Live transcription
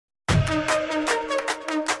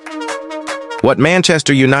What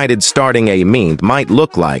Manchester United's starting A-Meant might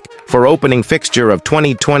look like for opening fixture of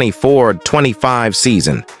 2024-25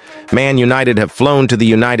 season. Man United have flown to the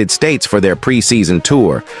United States for their pre-season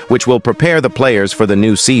tour, which will prepare the players for the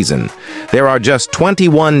new season. There are just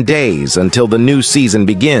 21 days until the new season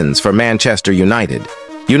begins for Manchester United.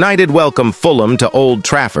 United welcome Fulham to Old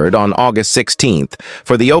Trafford on August 16th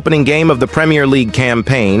for the opening game of the Premier League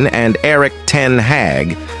campaign, and Erik Ten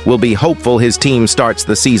Hag will be hopeful his team starts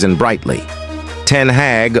the season brightly. Ten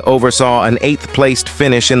Hag oversaw an 8th-placed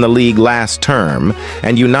finish in the league last term,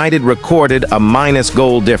 and United recorded a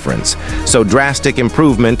 -goal difference, so drastic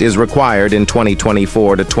improvement is required in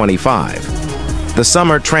 2024-25. The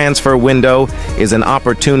summer transfer window is an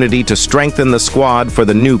opportunity to strengthen the squad for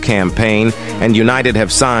the new campaign, and United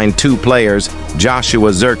have signed 2 players,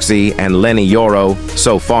 Joshua Zirkzee and Leny Yoro,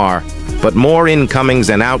 so far, but more incomings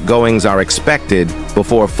and outgoings are expected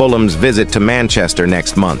before Fulham's visit to Manchester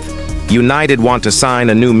next month. United want to sign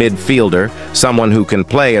a new midfielder, someone who can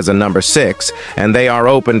play as a number 6, and they are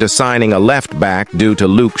open to signing a left-back due to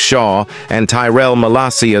Luke Shaw and Tyrell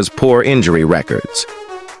Malacia's poor injury records.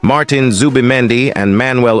 Martin Zubimendi and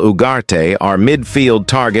Manuel Ugarte are midfield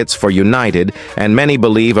targets for United, and many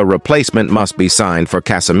believe a replacement must be signed for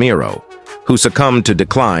Casemiro, who succumbed to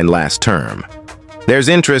decline last term. There's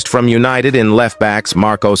interest from United in left-backs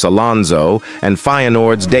Marcos Alonso and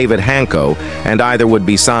Feyenoord's David Hanko, and either would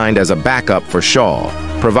be signed as a backup for Shaw,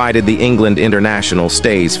 provided the England international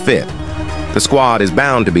stays fit. The squad is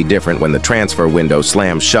bound to be different when the transfer window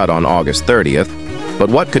slams shut on August 30th, but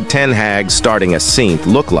what could Ten Hag's starting A-Meant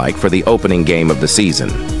look like for the opening game of the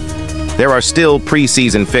season? There are still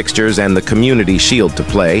pre-season fixtures and the Community Shield to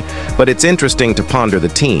play, but it's interesting to ponder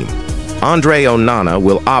the team. Andre Onana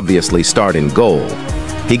will obviously start in goal.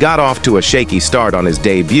 He got off to a shaky start on his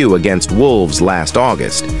debut against Wolves last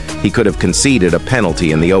August. He could have conceded a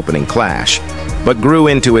penalty in the opening clash, but grew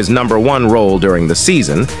into his number 1 role during the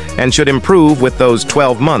season and should improve with those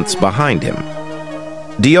 12 months behind him.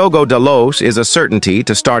 Diogo Dalot is a certainty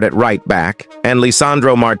to start at right back, and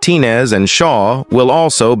Lisandro Martinez and Shaw will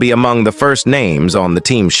also be among the first names on the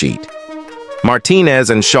team sheet.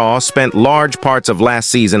 Martinez and Shaw spent large parts of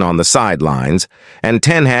last season on the sidelines, and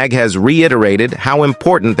Ten Hag has reiterated how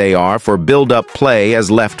important they are for build-up play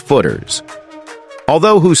as left-footers.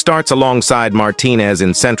 Although who starts alongside Martinez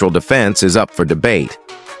in central defense is up for debate,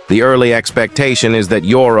 the early expectation is that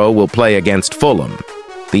Yoro will play against Fulham.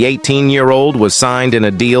 The 18-year-old was signed in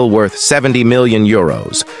a deal worth €70 million,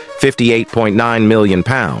 £58.9 million,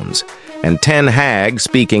 and Ten Hag,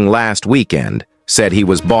 speaking last weekend, said he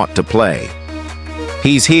was bought to play.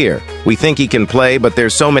 "He's here. We think he can play, but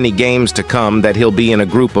there's so many games to come that he'll be in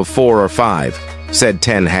a group of 4 or 5, said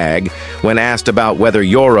Ten Hag when asked about whether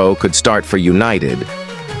Yoro could start for United.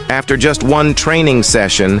 After just 1 training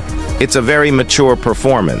session, it's a very mature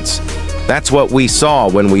performance. That's what we saw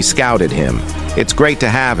when we scouted him. It's great to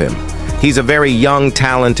have him. He's a very young,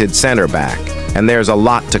 talented center-back, and there's a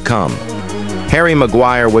lot to come." Harry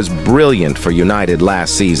Maguire was brilliant for United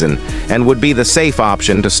last season and would be the safe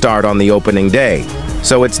option to start on the opening day,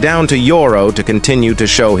 so it's down to Yoro to continue to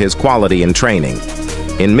show his quality in training.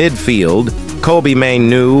 In midfield, Kobbie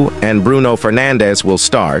Mainoo and Bruno Fernandes will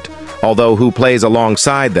start, although who plays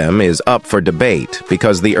alongside them is up for debate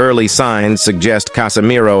because the early signs suggest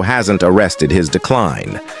Casemiro hasn't arrested his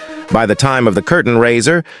decline. By the time of the curtain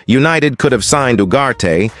raiser, United could have signed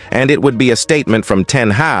Ugarte, and it would be a statement from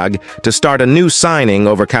Ten Hag to start a new signing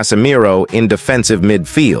over Casemiro in defensive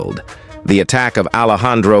midfield. The attack of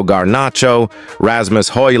Alejandro Garnacho,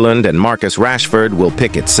 Rasmus Højlund, and Marcus Rashford will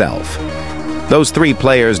pick itself. Those 3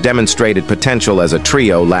 players demonstrated potential as a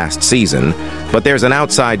trio last season, but there's an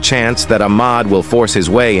outside chance that Ahmad will force his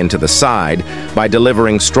way into the side by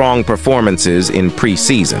delivering strong performances in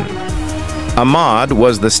pre-season. Ahmad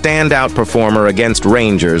was the standout performer against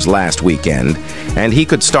Rangers last weekend, and he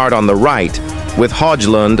could start on the right, with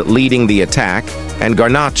Højlund leading the attack and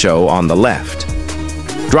Garnacho on the left.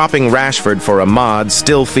 Dropping Rashford for Ahmad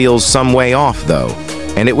still feels some way off, though,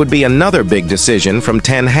 and it would be another big decision from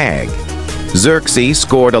Ten Hag. Zirkzee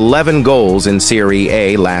scored 11 goals in Serie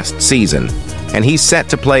A last season, and he's set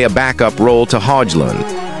to play a backup role to Højlund,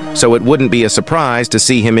 so it wouldn't be a surprise to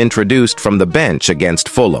see him introduced from the bench against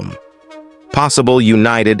Fulham. Possible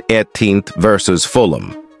United 18th versus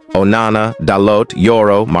Fulham: Onana, Dalot,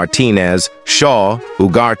 Yoro, Martinez, Shaw,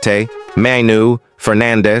 Ugarte, Mainoo,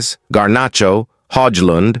 Fernandes, Garnacho,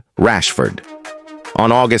 Højlund, Rashford.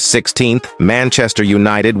 On August 16th, Manchester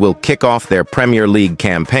United will kick off their Premier League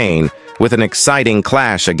campaign with an exciting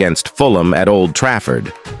clash against Fulham at Old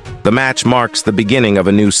Trafford. The match marks the beginning of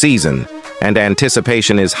a new season, and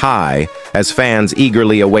anticipation is high as fans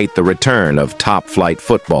eagerly await the return of top-flight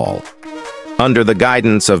football. Under the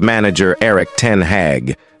guidance of manager Erik ten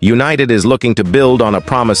Hag, United is looking to build on a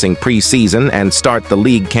promising pre-season and start the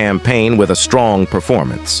league campaign with a strong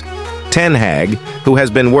performance. Ten Hag, who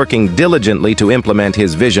has been working diligently to implement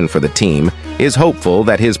his vision for the team, is hopeful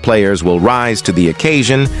that his players will rise to the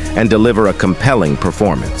occasion and deliver a compelling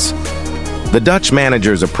performance. The Dutch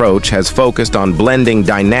manager's approach has focused on blending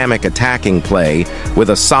dynamic attacking play with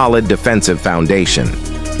a solid defensive foundation.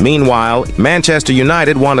 Meanwhile, Manchester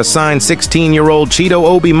United want to sign 16-year-old Chido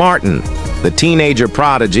Obi Martin, the teenager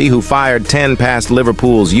prodigy who fired 10 past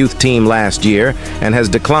Liverpool's youth team last year and has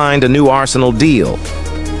declined a new Arsenal deal.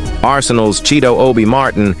 Arsenal's Chido Obi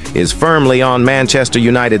Martin is firmly on Manchester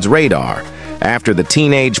United's radar after the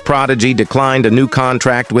teenage prodigy declined a new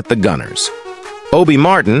contract with the Gunners. Obi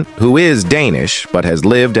Martin, who is Danish but has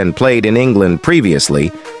lived and played in England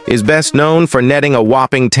previously, is best known for netting a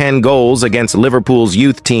whopping 10 goals against Liverpool's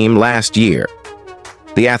youth team last year.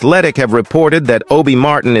 The Athletic have reported that Obi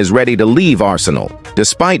Martin is ready to leave Arsenal,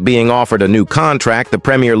 despite being offered a new contract the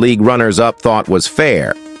Premier League runners-up thought was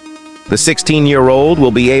fair. The 16-year-old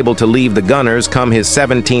will be able to leave the Gunners come his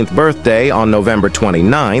 17th birthday on November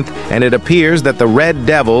 29th, and it appears that the Red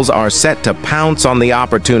Devils are set to pounce on the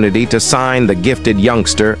opportunity to sign the gifted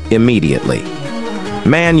youngster immediately.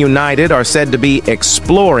 Man United are said to be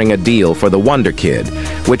exploring a deal for the Wonder Kid,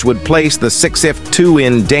 which would place the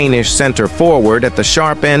 6'2" Danish center-forward at the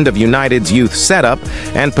sharp end of United's youth setup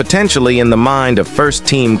and potentially in the mind of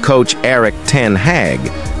first-team coach Erik ten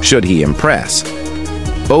Hag, should he impress.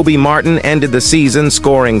 Obi Martin ended the season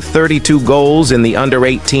scoring 32 goals in the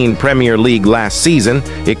Under-18 Premier League last season,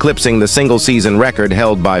 eclipsing the single-season record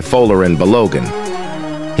held by Fowler and Balogun.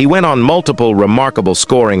 He went on multiple remarkable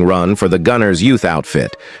scoring run for the Gunners youth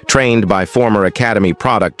outfit, trained by former Academy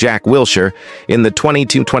product Jack Wilshere in the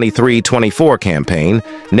 22-23-24 campaign,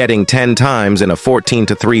 netting 10 times in a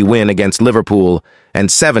 14-3 win against Liverpool and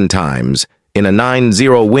 7 times in a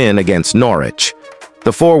 9-0 win against Norwich.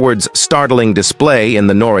 The forward's startling display in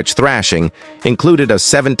the Norwich thrashing included a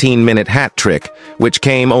 17-minute hat trick, which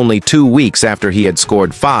came only 2 weeks after he had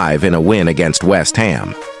scored 5 in a win against West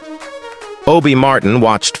Ham. Obi Martin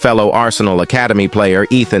watched fellow Arsenal Academy player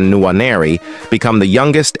Ethan Nwaneri become the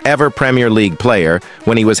youngest ever Premier League player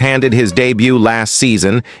when he was handed his debut last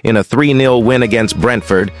season in a 3-0 win against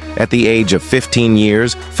Brentford at the age of 15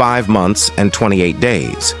 years, 5 months, and 28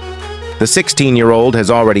 days. The 16-year-old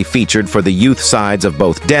has already featured for the youth sides of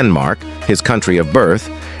both Denmark, his country of birth,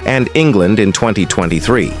 and England in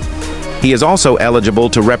 2023. He is also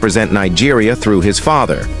eligible to represent Nigeria through his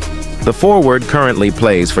father. The forward currently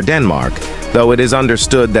plays for Denmark, though it is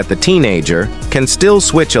understood that the teenager can still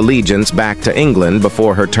switch allegiance back to England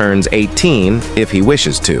before her turns 18 if he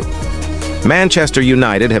wishes to. Manchester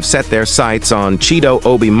United have set their sights on Chido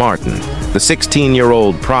Obi Martin, the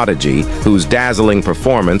 16-year-old prodigy whose dazzling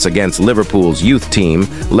performance against Liverpool's youth team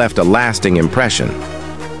left a lasting impression.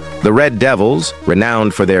 The Red Devils,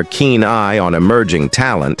 renowned for their keen eye on emerging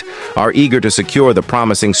talent, are eager to secure the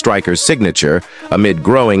promising striker's signature amid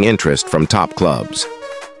growing interest from top clubs.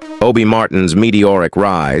 Obi Martin's meteoric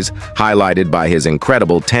rise, highlighted by his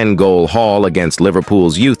incredible 10-goal haul against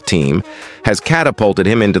Liverpool's youth team, has catapulted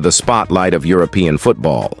him into the spotlight of European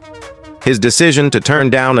football. His decision to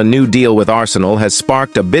turn down a new deal with Arsenal has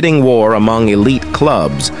sparked a bidding war among elite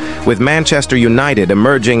clubs, with Manchester United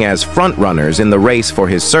emerging as frontrunners in the race for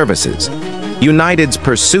his services. United's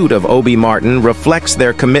pursuit of Obi Martin reflects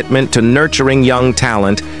their commitment to nurturing young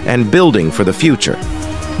talent and building for the future.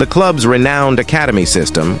 The club's renowned academy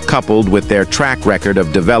system, coupled with their track record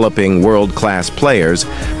of developing world-class players,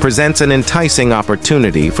 presents an enticing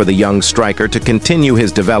opportunity for the young striker to continue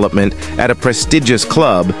his development at a prestigious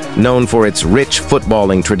club known for its rich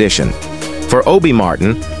footballing tradition. For Obi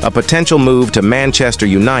Martin, a potential move to Manchester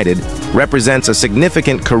United represents a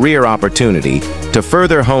significant career opportunity to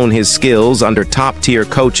further hone his skills under top-tier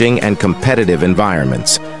coaching and competitive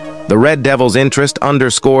environments. The Red Devils' interest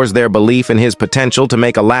underscores their belief in his potential to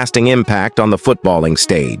make a lasting impact on the footballing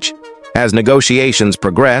stage. As negotiations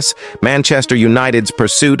progress, Manchester United's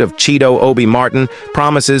pursuit of Chido Obi Martin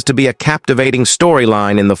promises to be a captivating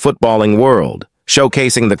storyline in the footballing world,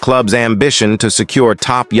 showcasing the club's ambition to secure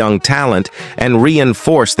top young talent and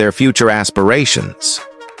reinforce their future aspirations.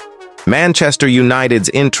 Manchester United's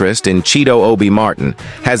interest in Chido Obi Martin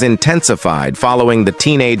has intensified following the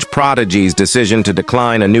teenage prodigy's decision to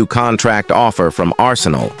decline a new contract offer from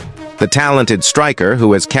Arsenal. The talented striker,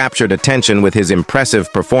 who has captured attention with his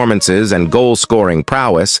impressive performances and goal-scoring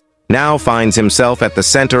prowess, now finds himself at the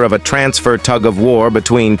center of a transfer tug-of-war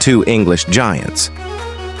between two English giants.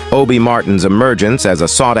 Obi Martin's emergence as a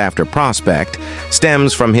sought-after prospect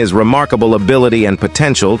stems from his remarkable ability and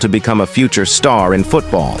potential to become a future star in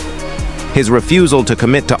football. His refusal to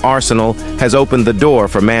commit to Arsenal has opened the door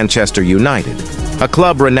for Manchester United, a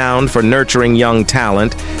club renowned for nurturing young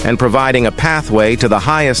talent and providing a pathway to the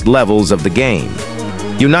highest levels of the game.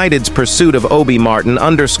 United's pursuit of Obi Martin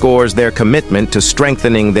underscores their commitment to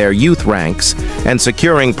strengthening their youth ranks and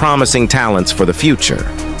securing promising talents for the future.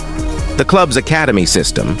 The club's academy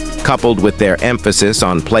system, coupled with their emphasis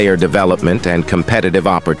on player development and competitive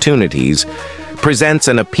opportunities, presents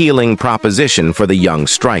an appealing proposition for the young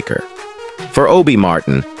striker. For Obi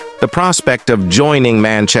Martin, the prospect of joining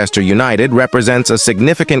Manchester United represents a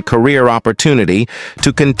significant career opportunity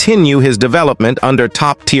to continue his development under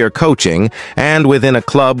top-tier coaching and within a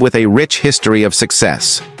club with a rich history of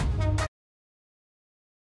success.